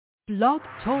Blog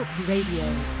Talk Radio.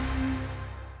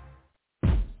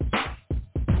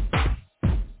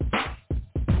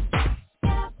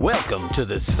 Welcome to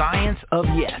the Science of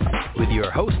Yes with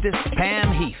your hostess,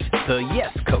 Pam Heath, the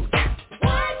Yes Coach.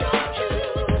 Why don't you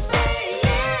say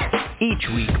yes? Each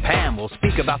week, Pam will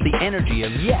speak about the energy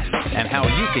of yes and how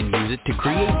you can use it to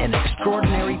create an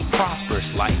extraordinary,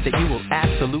 prosperous life that you will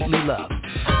absolutely love.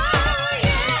 Oh,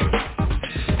 yes.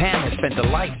 Pam has spent a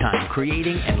lifetime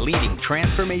creating and leading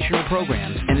transformational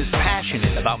programs and is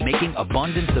passionate about making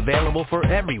abundance available for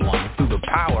everyone through the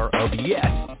power of yes.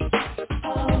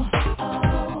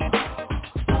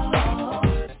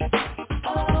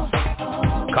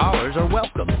 Callers are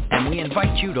welcome, and we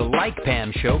invite you to like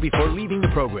Pam's show before leaving the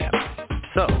program.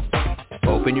 So,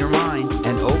 open your mind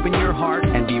and open your heart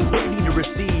and be ready to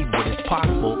receive what is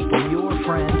possible for your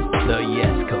friend, the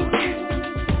Yes Coach.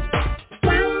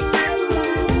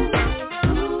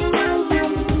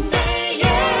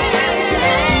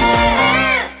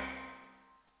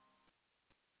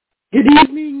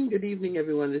 Good evening,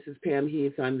 everyone. This is Pam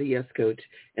Heath. I'm the Yes Coach,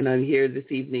 and I'm here this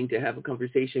evening to have a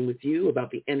conversation with you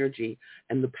about the energy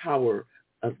and the power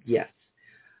of yes.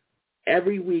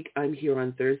 Every week, I'm here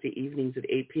on Thursday evenings at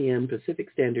 8 p.m. Pacific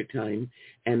Standard Time,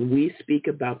 and we speak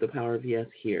about the power of yes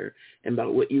here and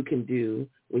about what you can do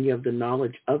when you have the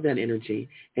knowledge of that energy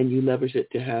and you leverage it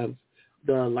to have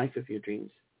the life of your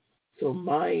dreams. So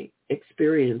my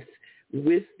experience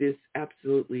with this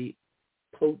absolutely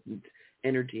potent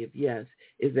energy of yes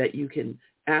is that you can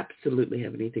absolutely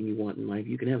have anything you want in life.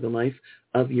 You can have the life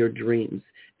of your dreams.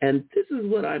 And this is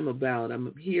what I'm about.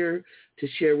 I'm here to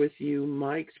share with you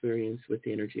my experience with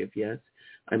the energy of yes.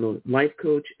 I'm a life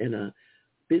coach and a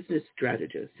business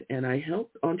strategist, and I help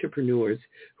entrepreneurs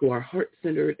who are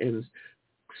heart-centered and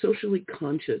socially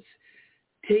conscious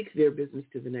take their business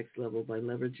to the next level by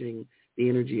leveraging the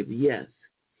energy of yes.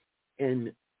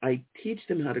 And I teach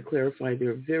them how to clarify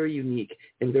their very unique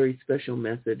and very special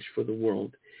message for the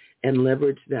world and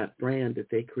leverage that brand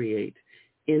that they create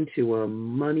into a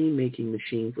money-making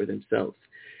machine for themselves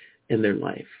and their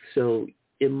life. So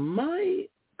in my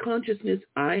consciousness,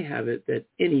 I have it that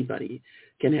anybody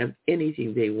can have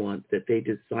anything they want that they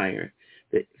desire.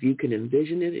 That if you can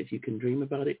envision it, if you can dream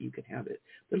about it, you can have it.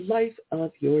 The life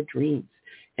of your dreams.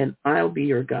 And I'll be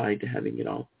your guide to having it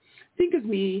all. Think of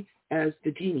me as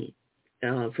the genie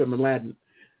from Aladdin.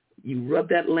 You rub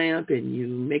that lamp and you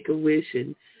make a wish,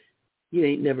 and you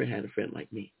ain't never had a friend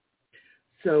like me.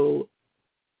 So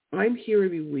I'm here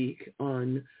every week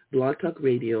on Blog Talk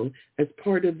Radio as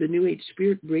part of the New Age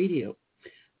Spirit Radio.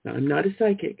 Now, I'm not a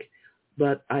psychic,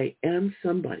 but I am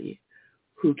somebody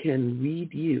who can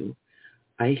read you.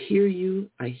 I hear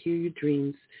you, I hear your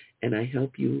dreams, and I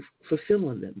help you fulfill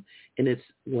on them. And it's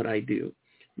what I do.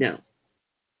 Now,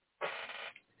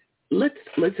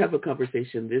 let's have a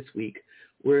conversation this week.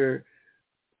 We're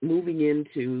moving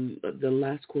into the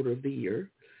last quarter of the year,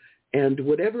 and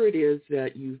whatever it is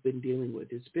that you've been dealing with,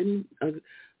 it's been a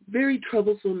very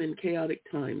troublesome and chaotic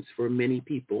times for many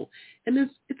people, and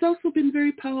it's also been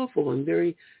very powerful and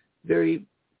very, very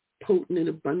potent and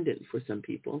abundant for some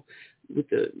people with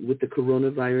the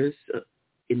coronavirus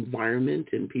environment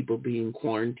and people being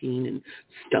quarantined and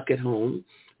stuck at home.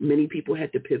 Many people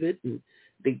had to pivot, and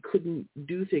they couldn't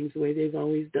do things the way they've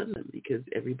always done them because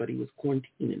everybody was quarantined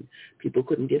and people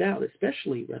couldn't get out,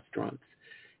 especially restaurants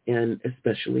and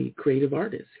especially creative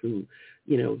artists who,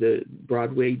 the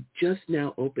Broadway just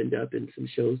now opened up and some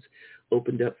shows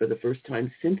opened up for the first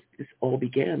time since this all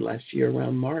began last year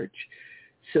around March.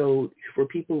 So for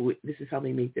people, this is how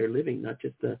they make their living, not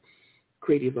just the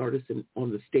creative artists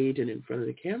on the stage and in front of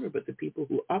the camera, but the people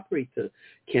who operate the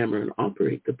camera and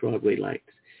operate the Broadway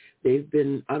lights. They've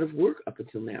been out of work up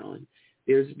until now, and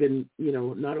there's been,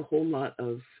 not a whole lot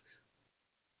of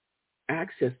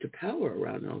access to power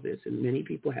around all this, and many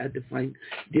people had to find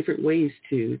different ways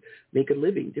to make a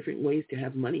living, different ways to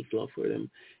have money flow for them.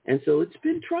 And so it's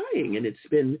been trying, and it's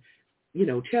been,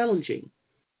 challenging.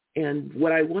 And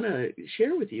what I want to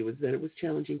share with you is that it was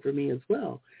challenging for me as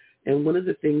well. And one of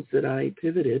the things that I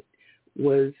pivoted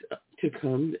was to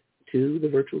come to the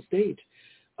virtual stage.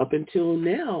 Up until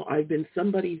now, I've been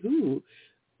somebody who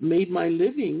made my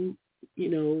living,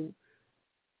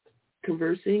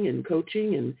 conversing and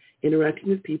coaching and interacting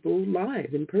with people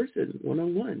live, in person,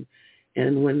 one-on-one.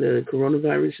 And when the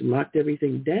coronavirus locked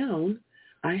everything down,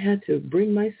 I had to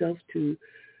bring myself to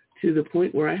the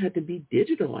point where I had to be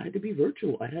digital. I had to be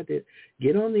virtual. I had to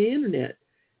get on the internet.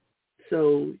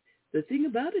 So the thing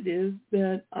about it is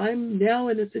that I'm now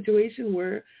in a situation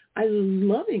where I'm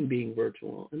loving being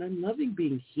virtual and I'm loving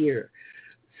being here.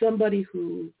 Somebody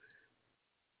who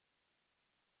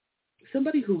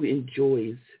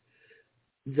enjoys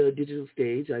the digital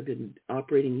stage. I've been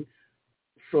operating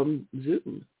from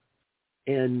Zoom,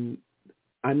 and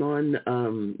I'm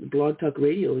on Blog Talk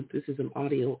Radio. This is an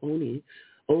audio only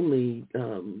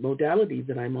modality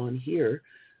that I'm on here.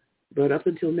 But up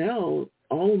until now,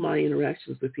 all my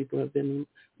interactions with people have been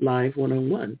live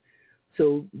one-on-one.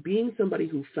 So being somebody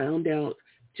who found out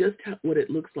just what it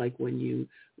looks like when you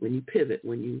pivot,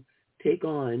 when you take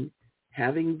on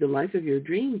having the life of your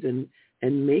dreams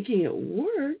and making it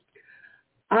work,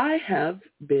 I have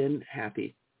been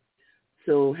happy.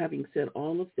 So having said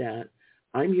all of that,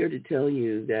 I'm here to tell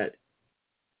you that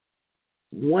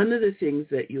one of the things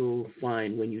that you'll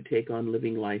find when you take on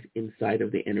living life inside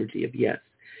of the energy of yes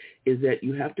is that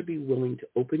you have to be willing to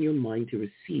open your mind to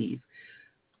receive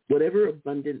whatever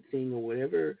abundant thing or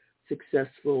whatever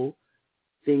successful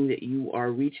thing that you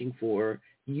are reaching for.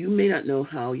 You may not know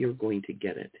how you're going to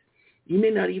get it. You may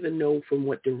not even know from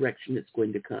what direction it's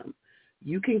going to come.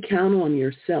 You can count on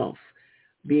yourself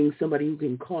being somebody who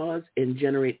can cause and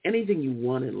generate anything you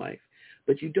want in life,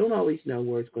 but you don't always know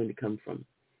where it's going to come from.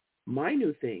 My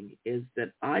new thing is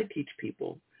that I teach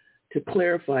people to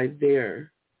clarify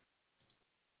their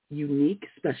unique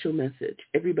special message.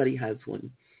 Everybody has one.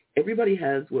 Everybody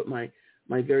has what my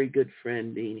very good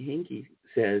friend Dean Hinkey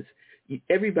says,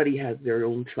 everybody has their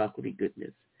own chocolatey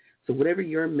goodness. So whatever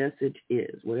your message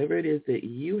is, whatever it is that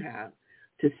you have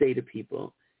to say to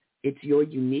people, it's your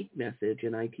unique message,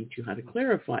 and I teach you how to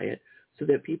clarify it so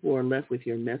that people are left with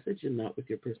your message and not with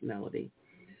your personality.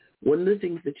 One of the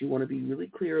things that you want to be really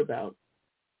clear about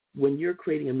when you're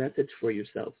creating a message for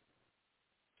yourself,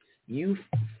 you've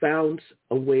found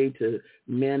a way to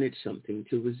manage something,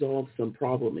 to resolve some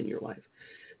problem in your life.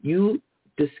 You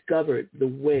discovered the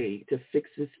way to fix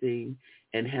this thing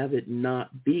and have it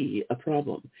not be a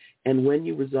problem. And when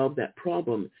you resolve that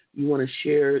problem, you want to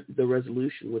share the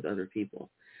resolution with other people.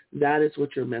 That is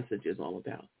what your message is all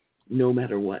about, no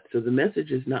matter what. So the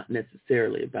message is not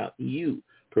necessarily about you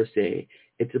per se.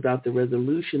 It's about the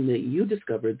resolution that you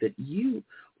discovered, that you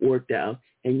worked out,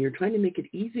 and you're trying to make it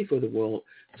easy for the world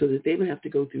so that they don't have to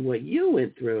go through what you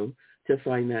went through to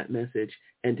find that message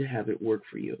and to have it work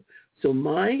for you. So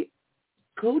my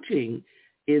coaching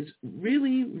is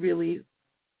really, really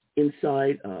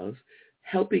inside of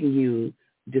helping you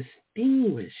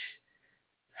distinguish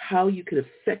how you can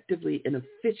effectively and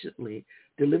efficiently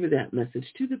deliver that message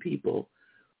to the people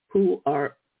who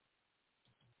are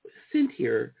sent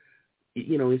here.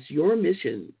 You know, it's your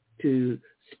mission to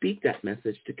speak that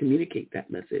message, to communicate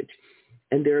that message.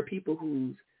 And there are people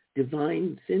whose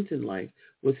divine sense in life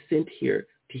was sent here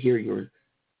to hear your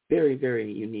very,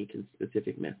 very unique and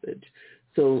specific message.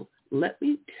 So let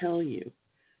me tell you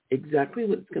exactly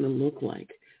what it's going to look like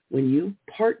when you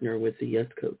partner with the Yes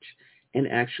Coach and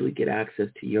actually get access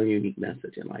to your unique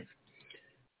message in life.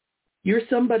 You're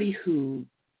somebody who,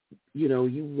 you know,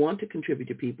 you want to contribute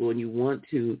to people and you want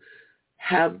to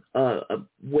have a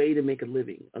way to make a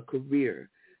living, a career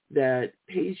that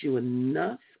pays you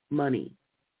enough money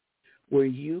where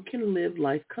you can live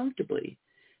life comfortably.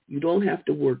 You don't have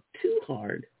to work too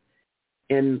hard,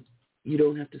 and you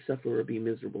don't have to suffer or be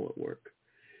miserable at work.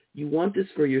 You want this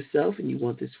for yourself, and you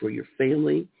want this for your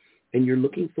family, and you're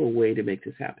looking for a way to make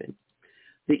this happen.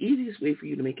 The easiest way for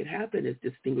you to make it happen is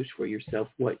distinguish for yourself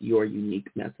what your unique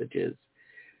message is.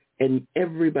 And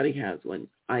everybody has one.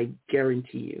 I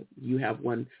guarantee you. You have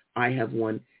one. I have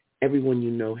one. Everyone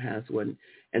you know has one.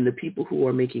 And the people who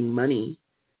are making money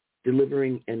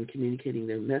delivering and communicating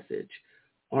their message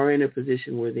are in a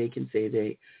position where they can say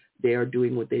they are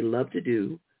doing what they love to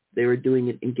do. They are doing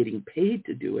it and getting paid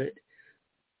to do it.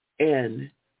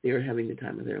 And they are having the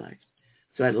time of their life.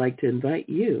 So I'd like to invite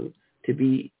you to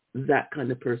be that kind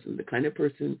of person, the kind of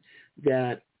person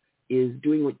that is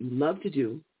doing what you love to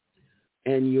do,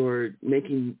 and you're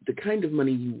making the kind of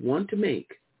money you want to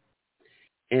make,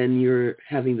 and you're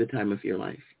having the time of your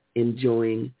life,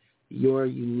 enjoying your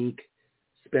unique,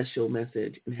 special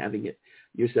message and having it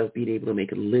yourself, being able to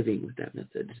make a living with that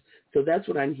message. So that's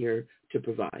what I'm here to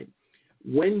provide.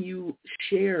 When you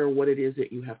share what it is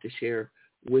that you have to share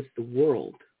with the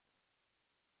world,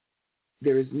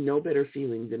 there is no better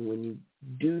feeling than when you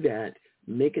do that,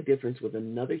 make a difference with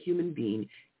another human being,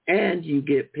 and you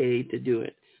get paid to do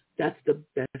it. That's the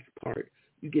best part.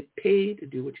 You get paid to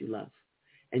do what you love,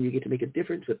 and you get to make a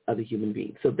difference with other human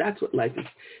beings. So that's what life is,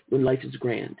 when life is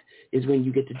grand, is when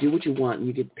you get to do what you want and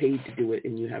you get paid to do it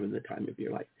and you're having the time of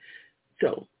your life.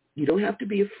 So you don't have to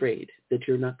be afraid that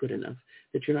you're not good enough,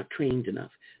 that you're not trained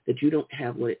enough, that you don't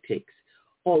have what it takes.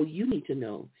 All you need to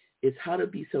know is how to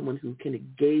be someone who can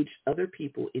engage other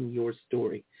people in your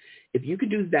story. If you can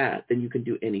do that, then you can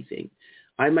do anything.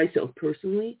 I myself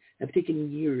personally have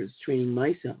taken years training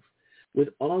myself with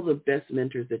all the best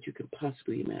mentors that you could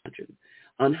possibly imagine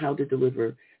on how to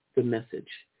deliver the message.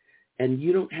 And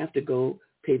you don't have to go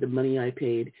pay the money I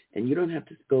paid, and you don't have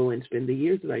to go and spend the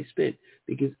years that I spent,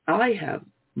 because I have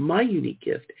my unique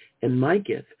gift, and my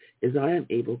gift is I am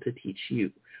able to teach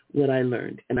you what I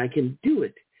learned, and I can do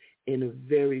it in a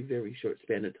very, very short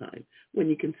span of time. When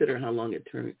you consider how long it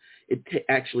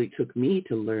actually took me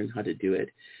to learn how to do it,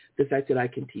 the fact that I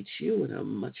can teach you in a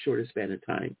much shorter span of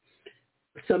time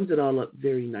sums it all up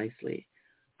very nicely.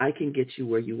 I can get you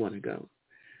where you want to go.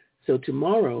 So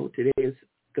tomorrow, today is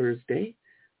Thursday,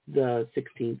 the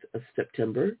 16th of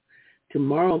September.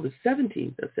 Tomorrow, the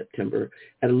 17th of September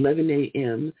at 11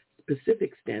 a.m.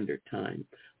 Pacific Standard Time,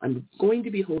 I'm going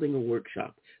to be holding a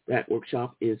workshop. That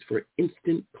workshop is for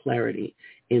instant clarity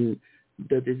in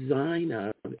the design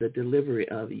of the delivery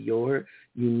of your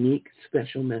unique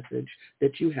special message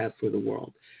that you have for the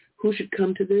world. Who should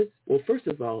come to this? Well, first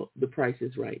of all, the price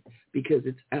is right because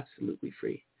it's absolutely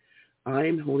free.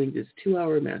 I'm holding this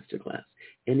 2-hour masterclass,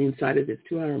 and inside of this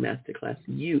 2-hour masterclass,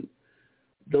 you,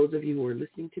 those of you who are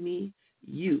listening to me,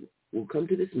 you will come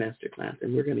to this masterclass,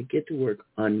 and we're going to get to work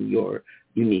on your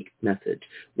unique message.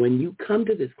 When you come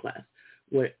to this class,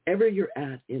 wherever you're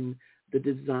at in the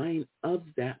design of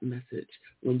that message,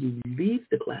 when you leave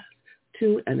the class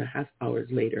 2.5 hours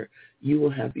later, you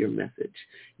will have your message.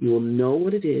 You will know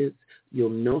what it is. You'll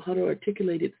know how to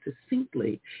articulate it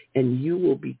succinctly, and you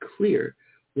will be clear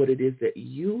what it is that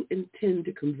you intend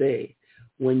to convey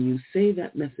when you say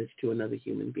that message to another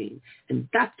human being. And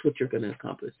that's what you're going to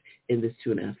accomplish in this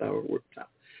 2.5-hour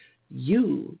workshop.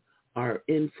 You are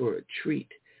in for a treat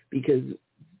because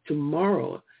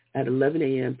tomorrow at 11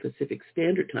 a.m. Pacific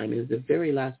Standard Time is the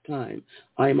very last time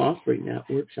I'm offering that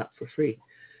workshop for free.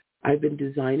 I've been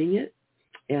designing it,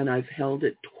 and I've held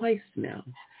it twice now,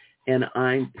 and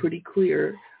I'm pretty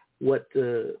clear what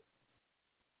the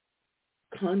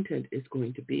content is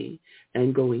going to be,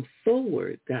 and going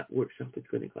forward, that workshop is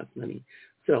going to cost money.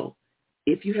 So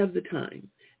if you have the time,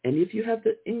 and if you have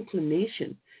the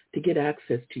inclination to get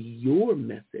access to your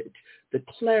message, the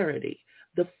clarity,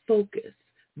 the focus,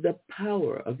 the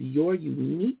power of your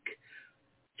unique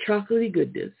chocolatey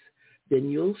goodness, then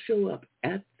you'll show up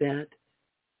at that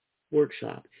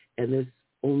workshop. And there's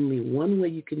only one way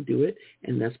you can do it,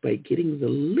 and that's by getting the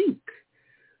link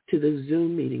to the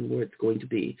Zoom meeting where it's going to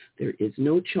be. There is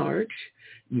no charge.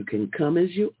 You can come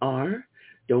as you are.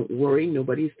 Don't worry,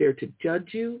 nobody's there to judge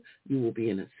you. You will be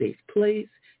in a safe place.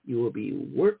 You will be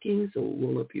working, so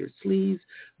roll up your sleeves,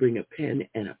 bring a pen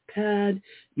and a pad.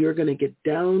 You're going to get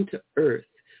down to earth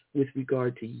with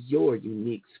regard to your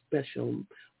unique special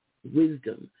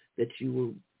wisdom that you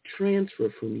will transfer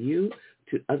from you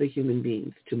to other human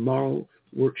beings. Tomorrow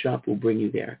workshop will bring you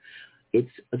there.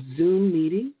 It's a Zoom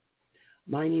meeting.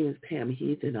 My name is Pam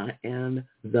Heath, and I am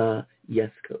the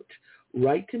Yes Coach.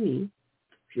 Write to me.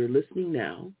 If you're listening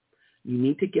now, you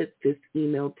need to get this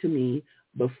email to me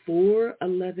before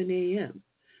 11 a.m.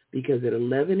 because at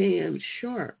 11 a.m.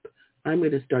 sharp, I'm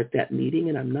going to start that meeting,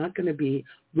 and I'm not going to be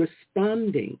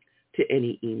responding to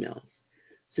any emails.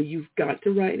 So you've got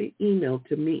to write an email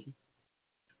to me.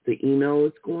 The email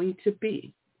is going to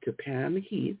be to Pam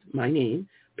Heath, my name,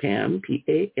 Pam,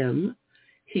 P-A-M,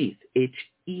 Heath,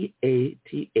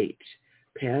 H-E-A-T-H,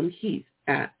 Pam Heath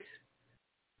at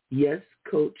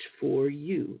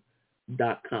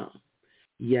yescoach4you.com.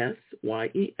 Yes,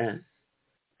 Y-E-S,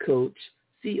 coach,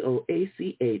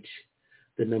 C-O-A-C-H,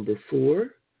 the number 4,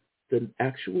 the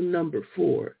actual number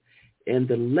 4, and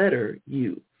the letter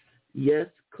U,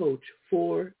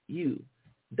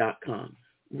 yescoach4you.com.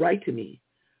 Write to me.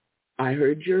 I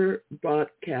heard your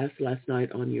broadcast last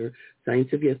night on your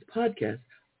Science of Yes podcast.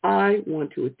 I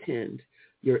want to attend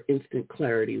your Instant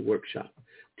Clarity workshop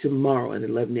tomorrow at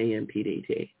 11 a.m.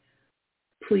 PDT.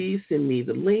 Please send me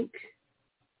the link.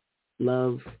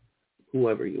 Love,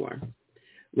 whoever you are.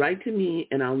 Write to me,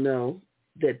 and I'll know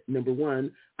that, number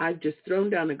one, I've just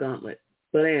thrown down a gauntlet,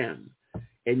 bam,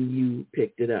 and you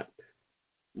picked it up.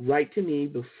 Write to me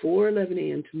before 11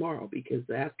 a.m. tomorrow, because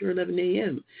after 11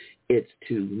 a.m., it's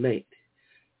too late.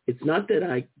 It's not that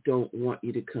I don't want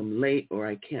you to come late or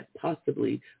I can't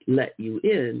possibly let you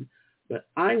in, but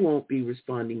I won't be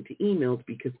responding to emails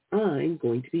because I'm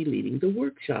going to be leading the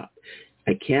workshop.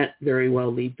 I can't very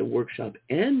well lead the workshop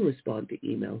and respond to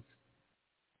emails.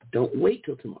 Don't wait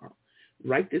till tomorrow.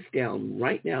 Write this down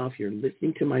right now if you're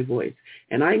listening to my voice.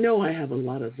 And I know I have a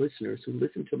lot of listeners who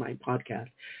listen to my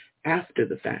podcast after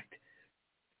the fact.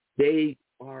 They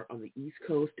are on the East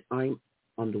Coast. I'm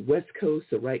on the West Coast.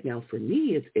 So right now for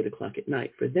me, it's 8 o'clock at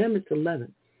night. For them, it's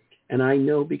 11. And I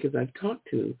know because I've talked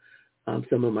to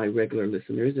some of my regular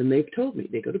listeners, and they've told me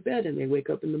they go to bed and they wake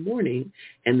up in the morning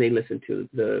and they listen to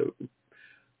the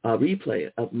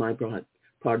replay of my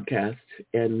podcast,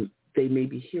 and they may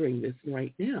be hearing this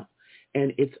right now.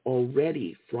 And it's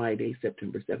already Friday,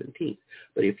 September 17th.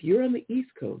 But if you're on the East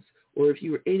Coast, or if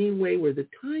you're anywhere where the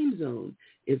time zone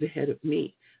is ahead of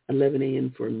me, 11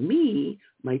 a.m. for me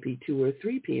might be 2 or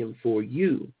 3 p.m. for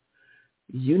you,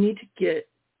 you need to get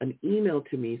an email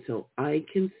to me so I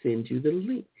can send you the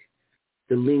link.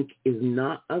 The link is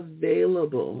not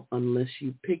available unless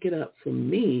you pick it up from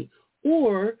me,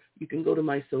 or you can go to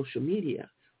my social media.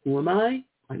 Who am I?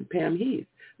 I'm Pam Heath,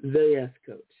 the Yes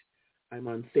Coach. I'm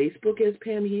on Facebook as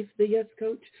Pam Heath, the Yes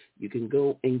Coach. You can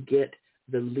go and get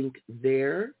the link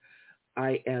there.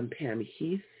 I am Pam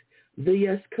Heath, the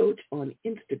Yes Coach on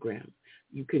Instagram.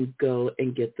 You can go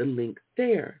and get the link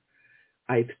there.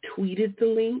 I've tweeted the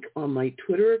link on my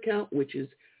Twitter account, which is,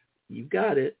 you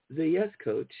got it, the Yes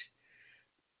Coach.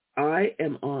 I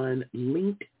am on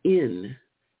LinkedIn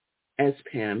as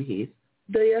Pam Heath,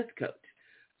 the Yes Coach.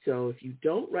 So if you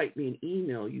don't write me an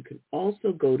email, you can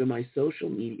also go to my social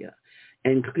media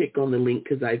and click on the link,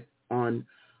 because I've on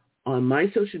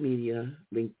my social media,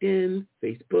 LinkedIn,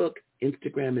 Facebook,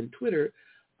 Instagram, and Twitter,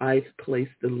 I've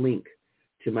placed the link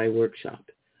to my workshop.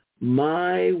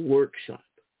 My workshop,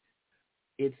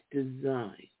 it's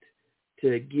designed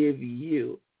to give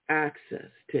you access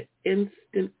to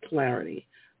instant clarity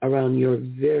around your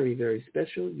very, very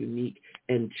special, unique,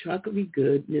 and chocolatey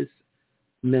goodness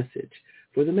message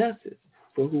for the masses,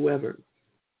 for whoever.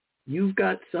 You've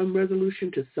got some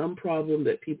resolution to some problem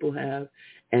that people have,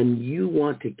 and you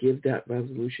want to give that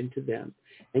resolution to them,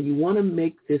 and you want to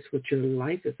make this what your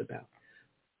life is about.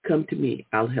 Come to me.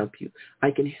 I'll help you.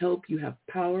 I can help you have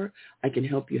power. I can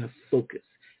help you have focus.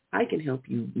 I can help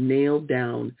you nail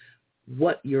down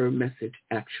what your message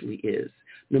actually is.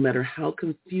 No matter how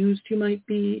confused you might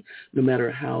be, no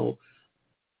matter how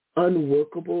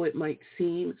unworkable it might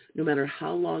seem, no matter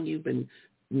how long you've been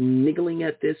niggling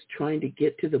at this, trying to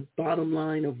get to the bottom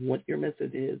line of what your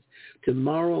message is,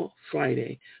 tomorrow,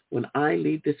 Friday, when I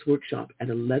lead this workshop at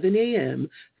 11 a.m.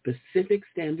 Pacific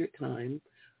Standard Time,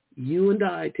 you and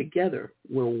I together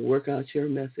will work out your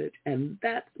message. And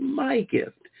that's my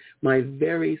gift. My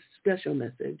very special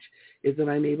message is that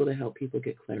I'm able to help people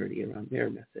get clarity around their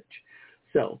message.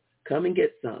 So come and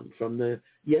get some from the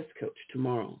Yes Coach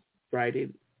tomorrow, Friday,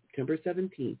 September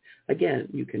 17th. Again,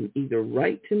 you can either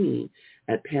write to me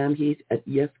at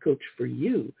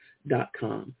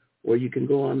pamheath@yescoachforyou.com, or you can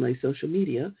go on my social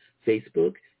media,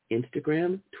 Facebook,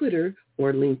 Instagram, Twitter,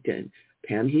 or LinkedIn.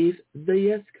 Pam Heath, the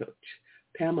Yes Coach.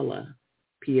 Pamela,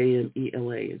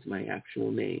 Pamela is my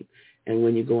actual name. And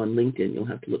when you go on LinkedIn, you'll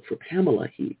have to look for Pamela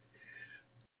Heath.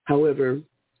 However,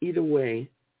 either way,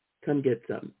 come get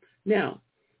some. Now,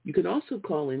 you can also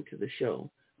call into the show.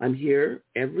 I'm here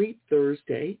every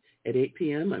Thursday at 8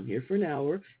 p.m. I'm here for an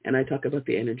hour, and I talk about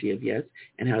the energy of yes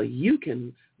and how you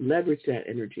can leverage that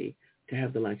energy to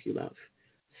have the life you love.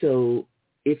 So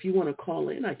if you want to call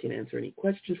in, I can answer any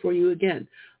questions for you. Again,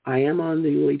 I am on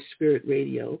the New Age Spirit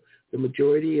Radio. The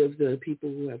majority of the people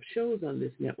who have shows on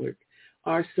this network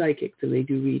are psychics, and they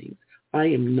do readings. I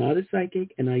am not a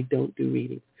psychic, and I don't do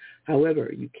readings.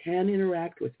 However, you can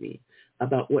interact with me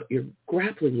about what you're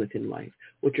grappling with in life,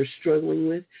 what you're struggling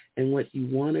with, and what you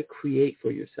want to create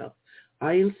for yourself.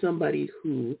 I am somebody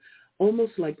who,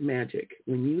 almost like magic,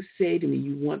 when you say to me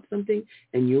you want something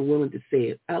and you're willing to say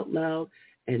it out loud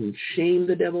and shame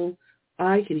the devil,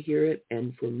 I can hear it,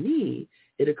 and for me,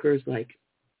 it occurs like,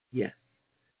 yes,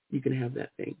 you can have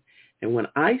that thing. And when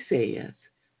I say yes,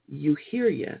 you hear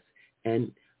yes,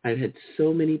 and I've had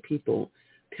so many people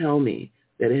tell me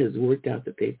that it has worked out,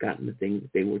 that they've gotten the thing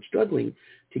that they were struggling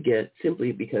to get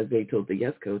simply because they told the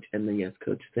Yes Coach, and the Yes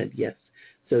Coach said yes.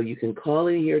 So you can call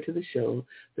in here to the show.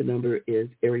 The number is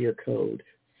area code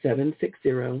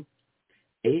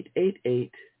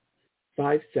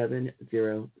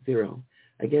 760-888-5700.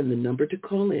 Again, the number to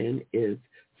call in is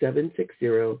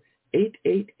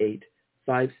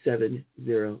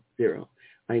 760-888-5700.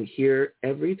 I'm here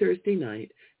every Thursday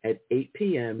night at 8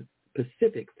 p.m.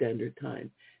 Pacific Standard Time.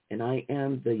 And I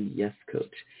am the Yes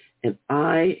Coach. And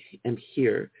I am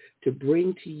here to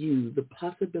bring to you the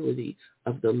possibility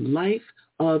of the life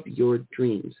of your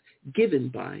dreams given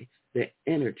by the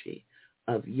energy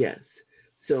of yes.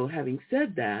 So having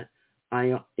said that,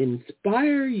 I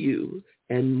inspire you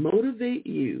and motivate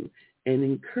you and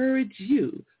encourage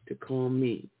you to call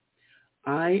me.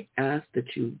 I ask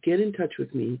that you get in touch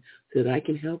with me so that I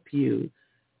can help you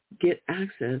get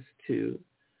access to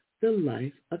the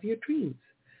life of your dreams.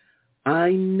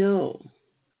 I know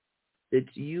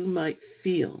that you might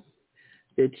feel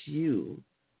that you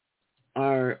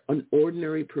are an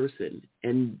ordinary person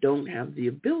and don't have the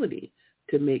ability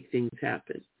to make things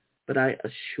happen. But I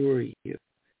assure you,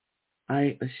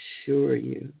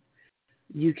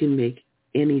 you can make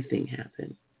anything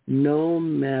happen, no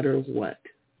matter what.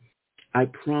 I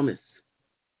promise.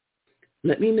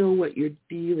 Let me know what you're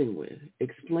dealing with.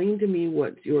 Explain to me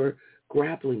what you're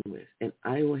grappling with, and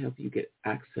I will help you get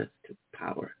access to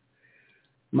power.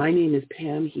 My name is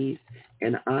Pam Heath,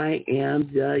 and I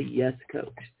am the Yes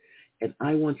Coach. And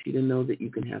I want you to know that you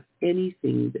can have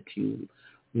anything that you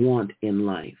want in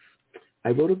life. I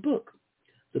wrote a book.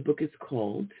 The book is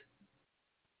called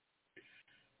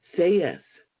Say Yes,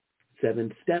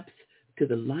 7 Steps to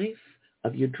the Life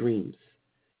of Your Dreams.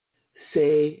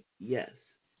 Say yes.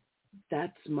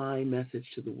 That's my message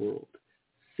to the world.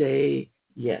 Say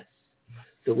yes.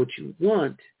 So what you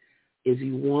want is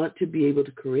you want to be able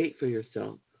to create for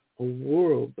yourself a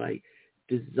world by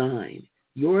design,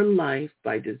 your life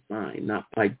by design, not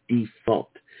by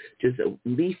default, just a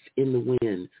leaf in the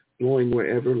wind blowing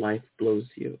wherever life blows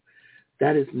you.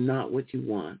 That is not what you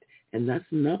want, and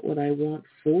that's not what I want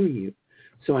for you.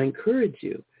 So I encourage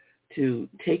you to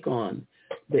take on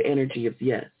the energy of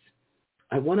yes.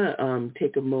 I want to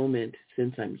take a moment,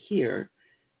 since I'm here,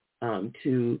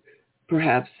 to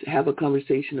perhaps have a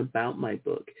conversation about my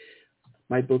book.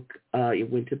 My book, it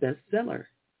went to bestseller.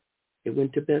 It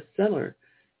went to bestseller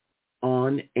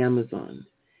on Amazon.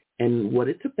 And what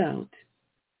it's about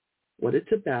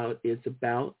is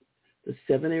about the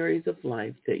 7 areas of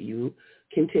life that you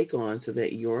can take on so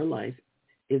that your life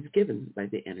is given by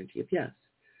the energy of yes.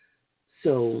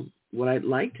 So what I'd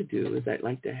like to do is I'd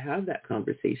like to have that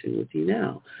conversation with you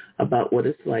now about what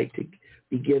it's like to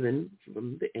be given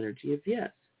from the energy of yes.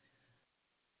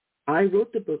 I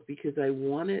wrote the book because I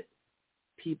wanted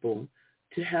people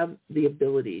to have the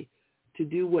ability to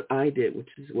do what I did, which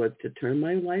was to turn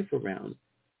my life around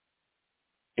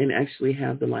and actually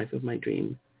have the life of my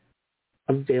dream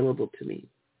available to me.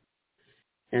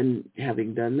 And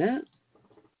having done that,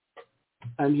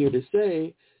 I'm here to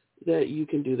say that you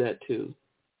can do that too.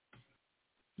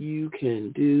 You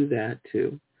can do that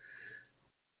too.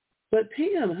 But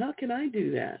Pam, how can I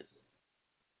do that?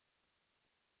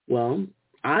 Well,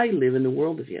 I live in the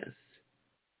world of yes.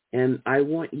 And I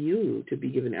want you to be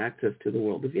given access to the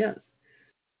world of yes.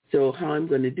 So how I'm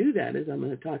going to do that is I'm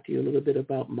going to talk to you a little bit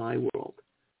about my world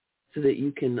so that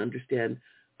you can understand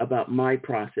about my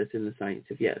process in the science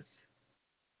of yes.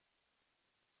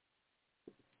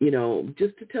 You know,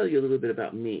 just to tell you a little bit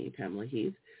about me, Pamela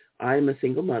Heath, I'm a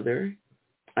single mother.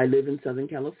 I live in Southern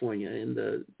California in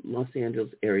the Los Angeles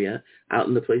area, out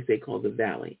in the place they call the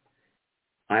Valley.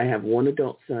 I have one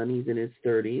adult son. He's in his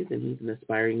 30s, and he's an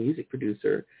aspiring music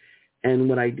producer. And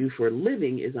what I do for a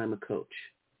living is I'm a coach.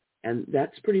 And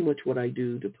that's pretty much what I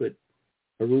do to put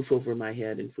a roof over my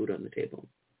head and food on the table.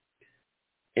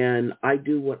 And I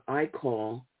do what I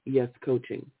call yes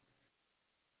coaching.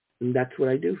 And that's what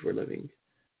I do for a living.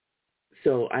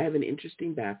 So I have an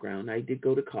interesting background. I did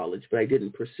go to college, but I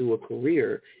didn't pursue a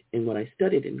career in what I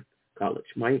studied in college.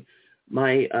 My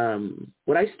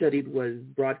what I studied was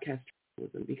broadcast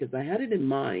journalism because I had it in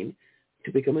mind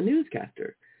to become a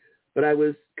newscaster. But I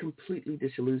was completely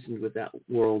disillusioned with that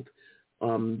world.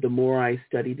 The more I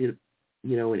studied it,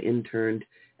 and interned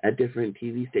at different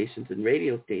TV stations and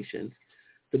radio stations,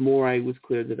 the more I was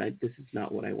clear that this is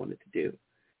not what I wanted to do.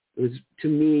 To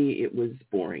me, it was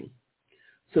boring.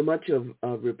 So much of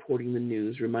reporting the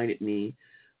news reminded me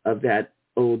of that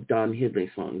old Don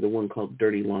Henley song, the one called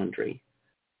Dirty Laundry.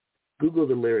 Google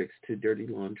the lyrics to Dirty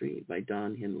Laundry by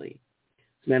Don Henley.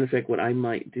 As a matter of fact, what I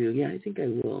might do, I think I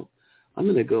will. I'm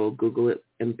going to go Google it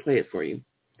and play it for you.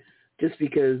 Just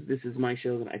because this is my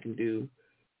show and I can do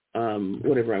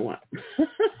whatever I want.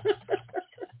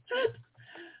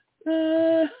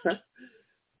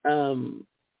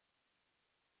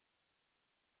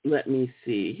 Let me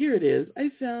see. Here it is. I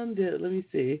found it. Let me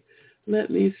see.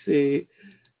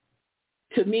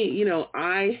 To me,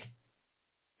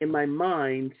 in my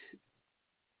mind,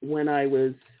 when I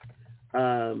was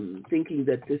thinking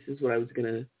that this is what I was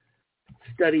going to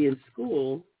study in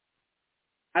school,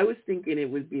 I was thinking it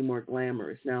would be more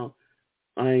glamorous. Now,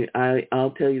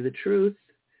 I'll tell you the truth.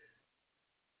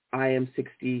 I am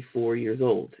 64 years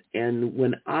old. And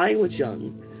when I was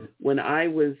young, when I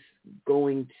was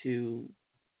going to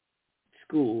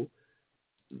school,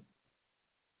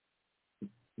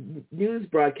 news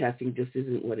broadcasting just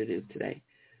isn't what it is today.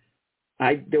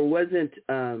 There wasn't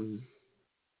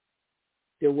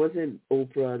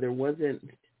Oprah, there wasn't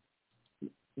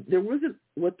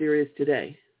what there is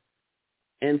today.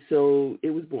 And so it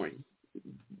was boring.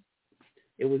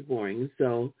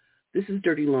 So This is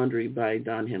Dirty Laundry by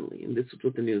Don Henley, and this is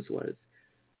what the news was,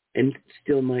 and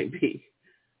still might be.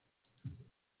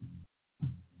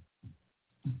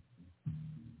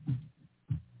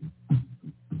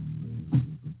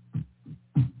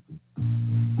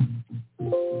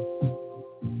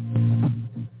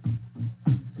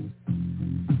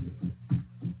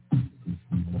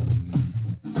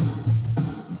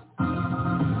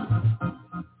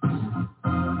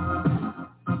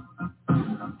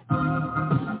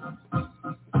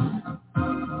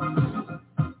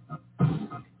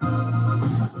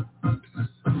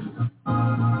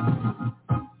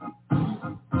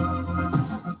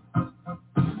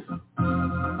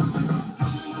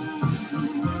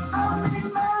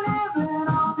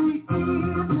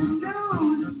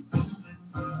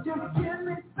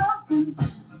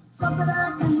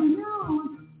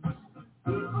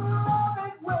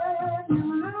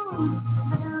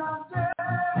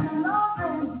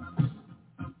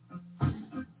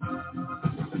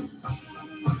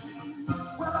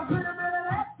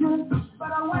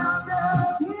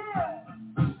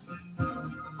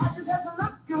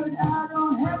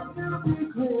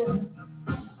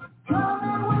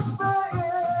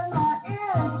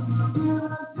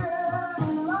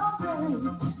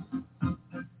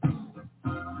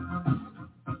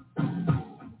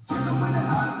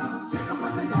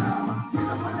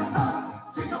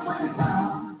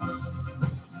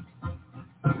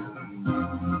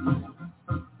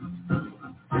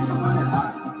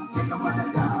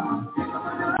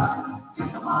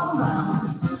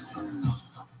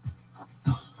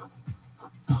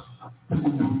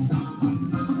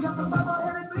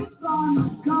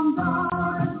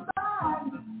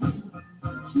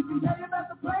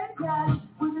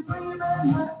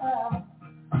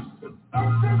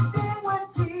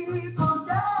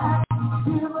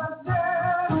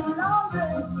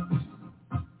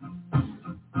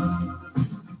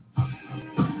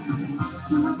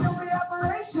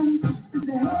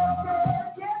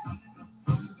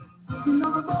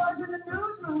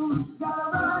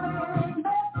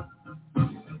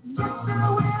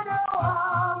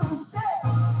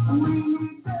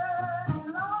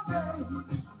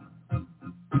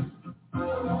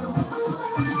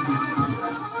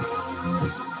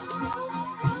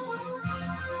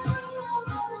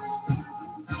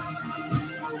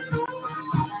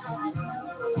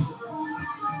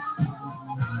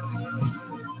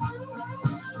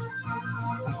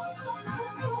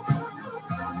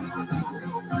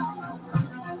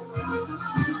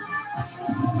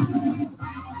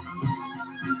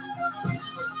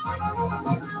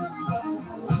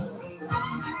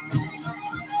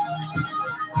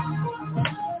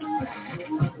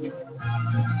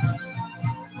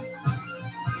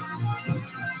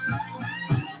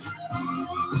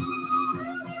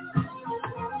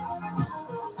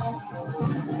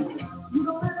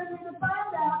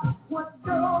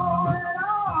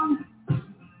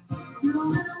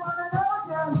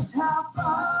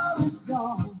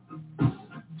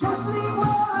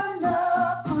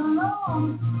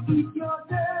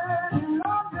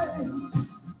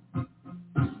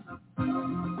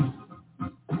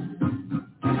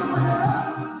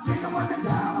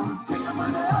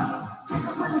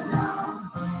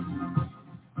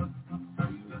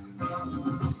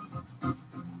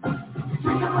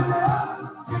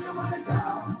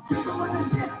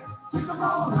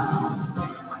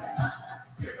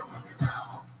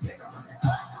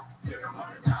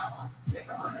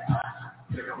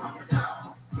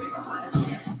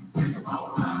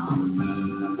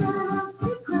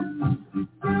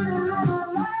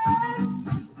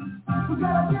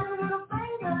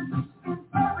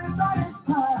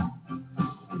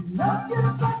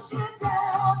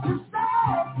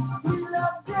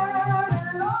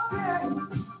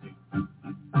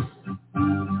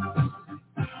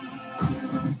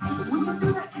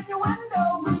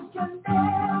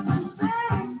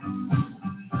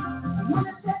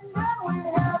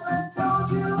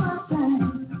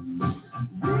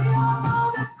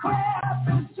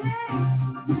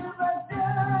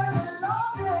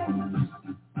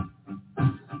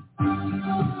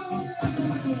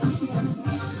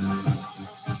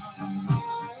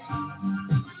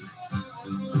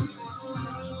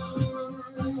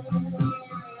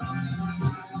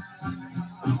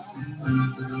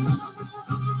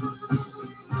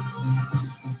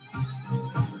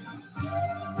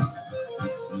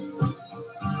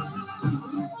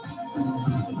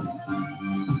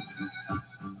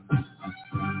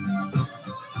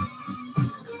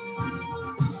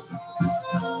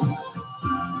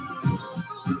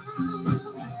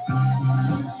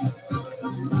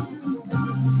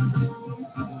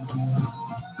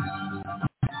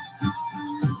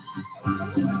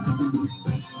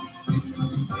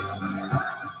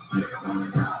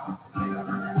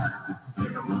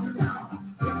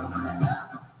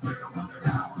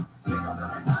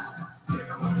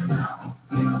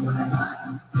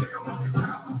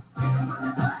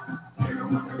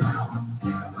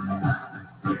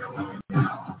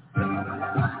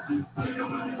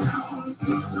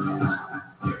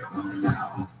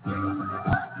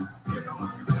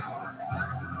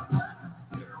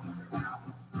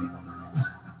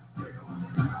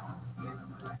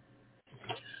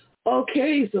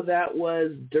 Okay, so that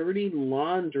was Dirty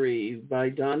Laundry by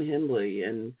Don Henley.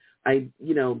 And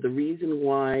the reason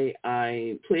why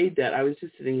I played that, I was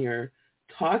just sitting here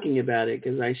talking about it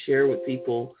because I share with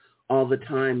people all the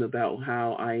time about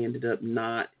how I ended up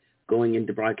not going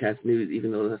into broadcast news,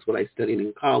 even though that's what I studied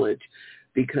in college,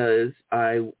 because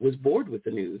I was bored with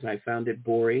the news. I found it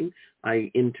boring.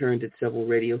 I interned at several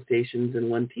radio stations and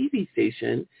one TV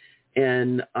station,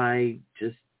 and I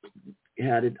just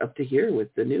had it up to here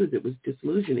with the news. It was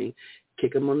disillusioning.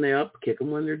 Kick them when they're up, kick them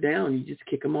when they're down. You just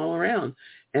kick them all around.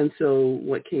 And so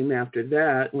what came after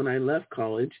that, when I left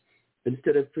college,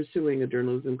 instead of pursuing a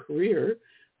journalism career,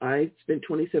 I spent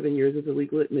 27 years as a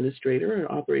legal administrator, an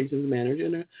operations manager,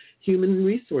 and a human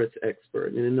resource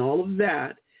expert. And in all of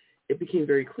that, it became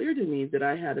very clear to me that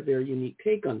I had a very unique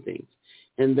take on things,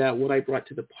 and that what I brought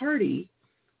to the party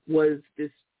was this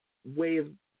way of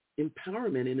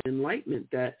empowerment and enlightenment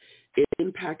that it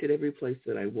impacted every place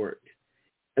that I worked.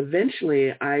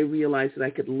 Eventually, I realized that I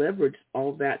could leverage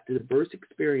all that diverse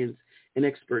experience and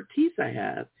expertise I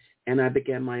have, and I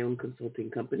began my own consulting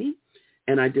company,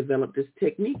 and I developed this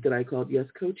technique that I called Yes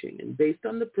Coaching. And based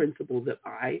on the principle that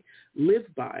I live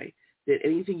by, that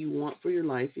anything you want for your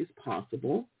life is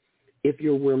possible if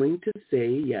you're willing to say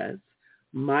yes,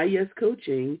 my Yes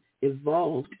Coaching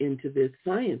evolved into this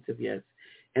science of yes.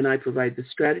 And I provide the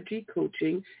strategy,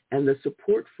 coaching, and the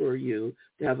support for you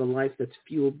to have a life that's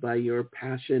fueled by your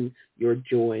passion, your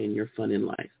joy, and your fun in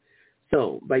life.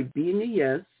 So by being a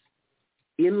yes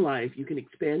in life, you can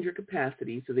expand your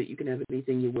capacity so that you can have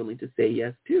anything you're willing to say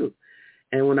yes to.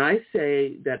 And when I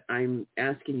say that I'm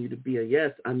asking you to be a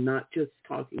yes, I'm not just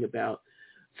talking about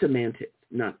semantics,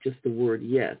 not just the word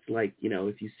yes. Like,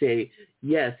 if you say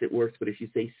yes, it works, but if you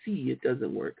say see, it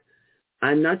doesn't work.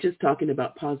 I'm not just talking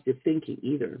about positive thinking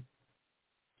either.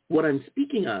 What I'm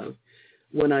speaking of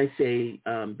when I say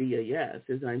be a yes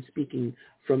is I'm speaking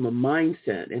from a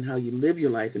mindset and how you live your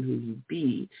life and who you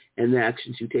be and the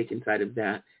actions you take inside of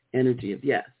that energy of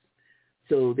yes.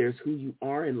 So there's who you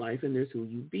are in life and there's who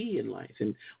you be in life.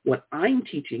 And what I'm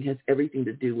teaching has everything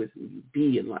to do with who you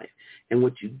be in life and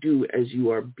what you do as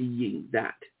you are being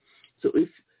that. So if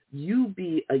you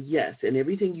be a yes, and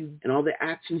everything you and all the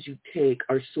actions you take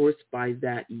are sourced by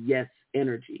that yes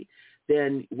energy,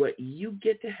 then what you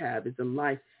get to have is a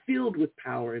life filled with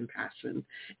power and passion,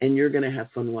 and you're going to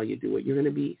have fun while you do it. You're going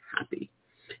to be happy.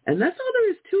 And that's all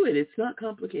there is to it. It's not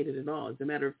complicated at all. As a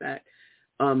matter of fact,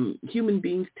 human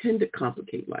beings tend to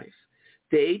complicate life.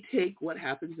 They take what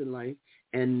happens in life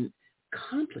and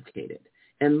complicate it.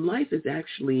 And life is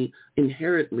actually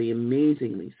inherently,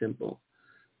 amazingly simple.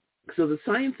 So the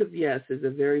science of yes is a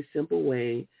very simple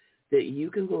way that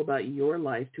you can go about your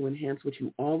life to enhance what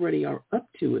you already are up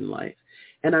to in life.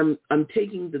 And I'm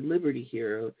taking the liberty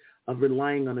here of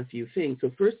relying on a few things.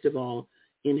 So first of all,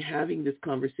 in having this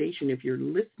conversation, if you're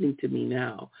listening to me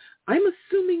now, I'm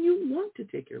assuming you want to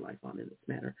take your life on in this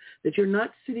manner, that you're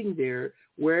not sitting there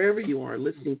wherever you are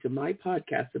listening to my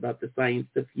podcast about the science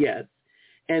of yes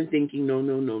and thinking,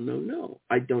 no,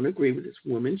 I don't agree with this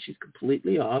woman. She's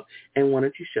completely off, and why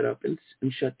don't you shut up and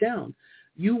shut down?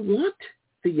 You want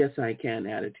the yes, I can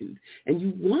attitude, and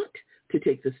you want to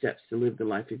take the steps to live the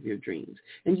life of your dreams,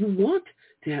 and you want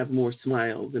to have more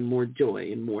smiles and more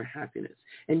joy and more happiness,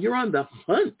 and you're on the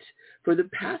hunt for the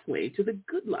pathway to the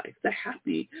good life, the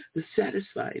happy, the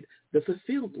satisfied, the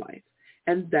fulfilled life,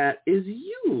 and that is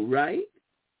you, right?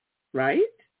 Right?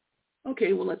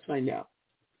 Okay, well, let's find out.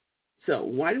 So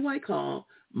why do I call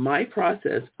my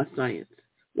process a science?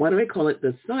 Why do I call it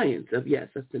the science of yes?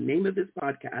 That's the name of this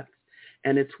podcast,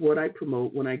 and it's what I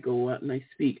promote when I go out and I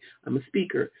speak. I'm a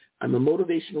speaker. I'm a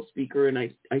motivational speaker, and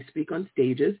I speak on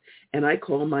stages, and I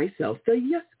call myself the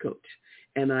Yes Coach,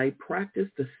 and I practice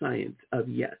the science of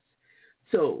yes.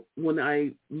 So when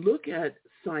I look at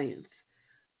science,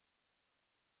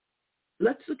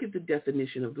 let's look at the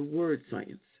definition of the word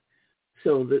science.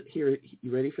 So here,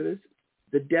 you ready for this?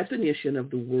 The definition of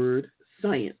the word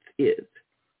science is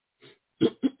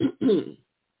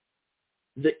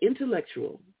the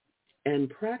intellectual and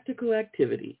practical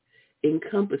activity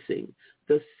encompassing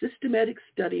the systematic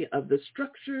study of the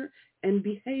structure and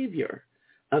behavior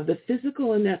of the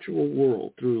physical and natural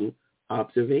world through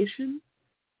observation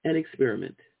and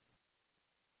experiment.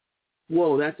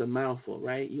 Whoa, that's a mouthful,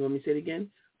 right? You want me to say it again?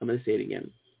 I'm going to say it again.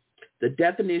 The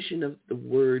definition of the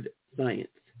word science: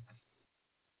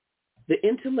 the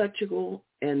intellectual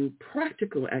and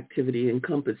practical activity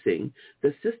encompassing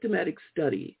the systematic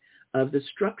study of the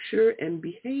structure and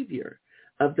behavior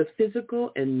of the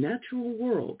physical and natural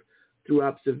world through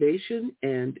observation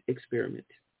and experiment.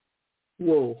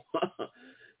 Whoa.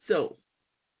 So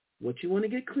what you want to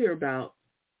get clear about,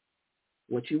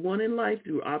 what you want in life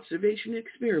through observation and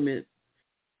experiment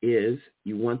is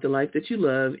you want the life that you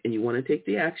love and you want to take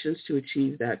the actions to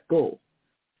achieve that goal.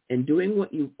 And doing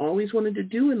what you always wanted to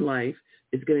do in life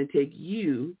is going to take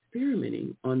you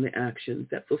experimenting on the actions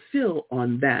that fulfill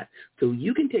on that. So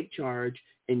you can take charge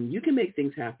and you can make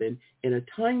things happen in a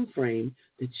time frame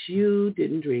that you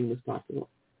didn't dream was possible.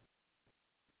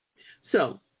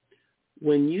 So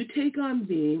when you take on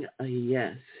being a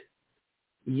yes,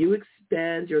 you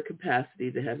expand your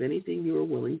capacity to have anything you are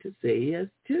willing to say yes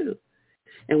to.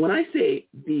 And when I say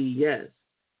be yes,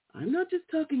 I'm not just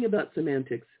talking about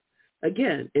semantics.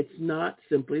 Again, it's not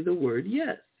simply the word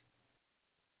yes.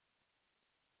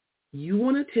 You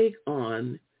want to take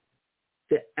on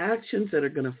the actions that are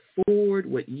going to forward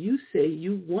what you say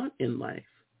you want in life.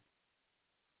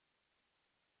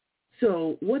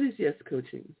 So what is yes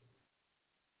coaching?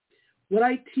 What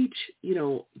I teach,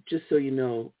 just so you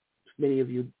know, many of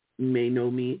you may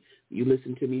know me, you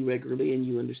listen to me regularly and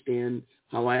you understand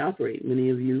how I operate. Many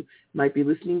of you might be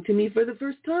listening to me for the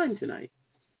first time tonight.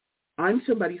 I'm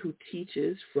somebody who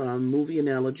teaches from movie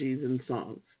analogies and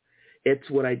songs. It's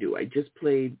what I do. I just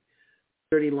played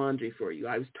Dirty Laundry for you.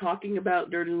 I was talking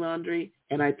about Dirty Laundry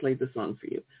and I played the song for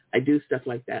you. I do stuff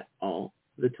like that all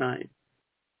the time.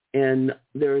 And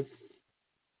there's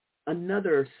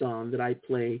another song that I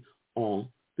play all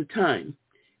the time.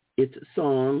 It's a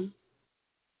song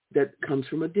that comes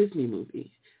from a Disney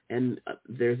movie. And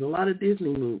there's a lot of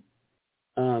Disney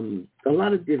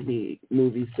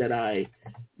movies that I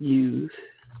use.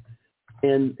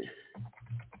 And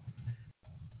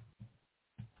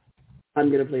I'm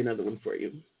going to play another one for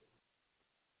you.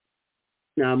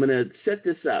 Now I'm going to set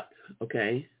this up,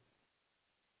 okay?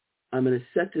 I'm going to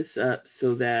set this up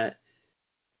so that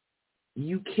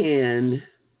you can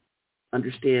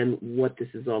understand what this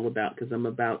is all about, because I'm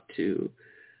about to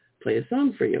play a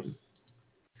song for you.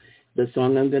 The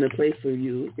song I'm going to play for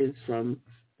you is from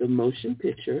the motion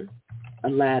picture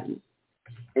Aladdin,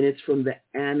 and it's from the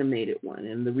animated one.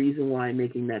 And the reason why I'm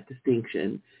making that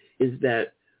distinction is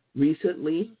that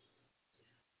recently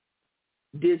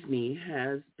Disney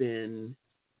has been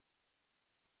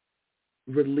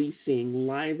releasing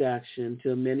live action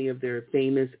to many of their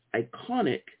famous,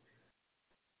 iconic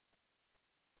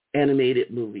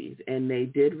animated movies. And they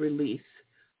did release,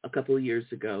 a couple of years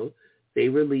ago, they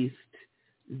released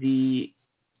the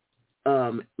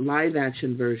live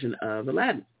action version of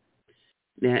Aladdin.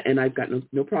 Now, and I've got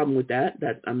no problem with that.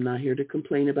 That I'm not here to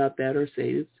complain about that or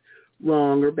say it's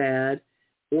wrong or bad,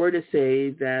 or to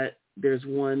say that there's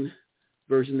one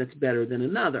version that's better than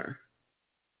another.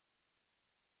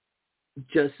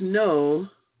 Just know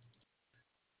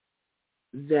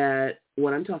that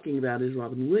what I'm talking about is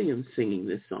Robin Williams singing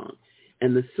this song.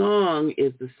 And the song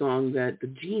is the song that the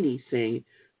genie sang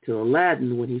to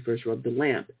Aladdin when he first rubbed the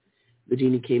lamp. The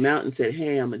genie came out and said,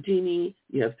 "Hey, I'm a genie.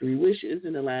 You have 3 wishes."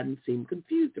 And Aladdin seemed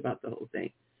confused about the whole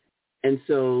thing. And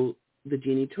so the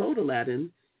genie told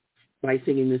Aladdin, by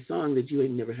singing this song, that you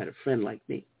ain't never had a friend like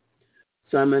me.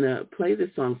 So I'm going to play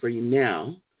this song for you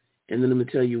now, and then I'm going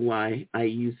to tell you why I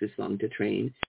use this song to train